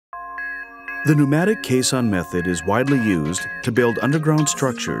The pneumatic Caisson method is widely used to build underground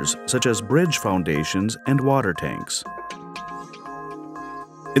structures such as bridge foundations and water tanks.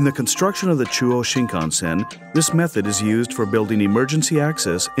 In the construction of the Chuo Shinkansen, this method is used for building emergency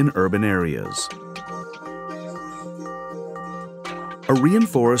access in urban areas. A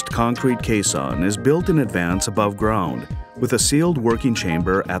reinforced concrete caisson is built in advance above ground, with a sealed working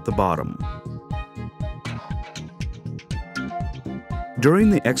chamber at the bottom.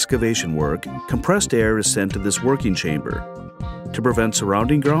 During the excavation work, compressed air is sent to this working chamber to prevent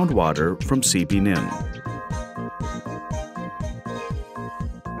surrounding groundwater from seeping in.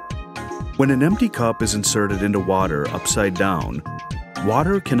 When an empty cup is inserted into water upside down,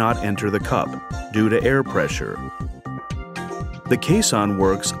 water cannot enter the cup due to air pressure. The caisson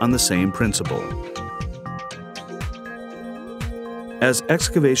works on the same principle. As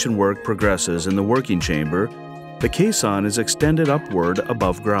excavation work progresses in the working chamber, the caisson is extended upward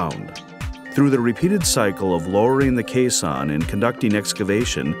above ground. Through the repeated cycle of lowering the caisson and conducting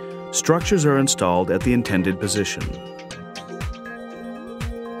excavation, structures are installed at the intended position.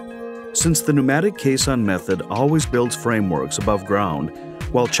 Since the pneumatic caisson method always builds frameworks above ground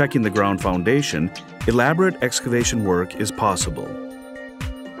while checking the ground foundation, elaborate excavation work is possible.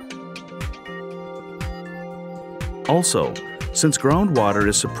 Also, since groundwater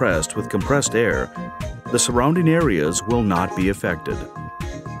is suppressed with compressed air, the surrounding areas will not be affected.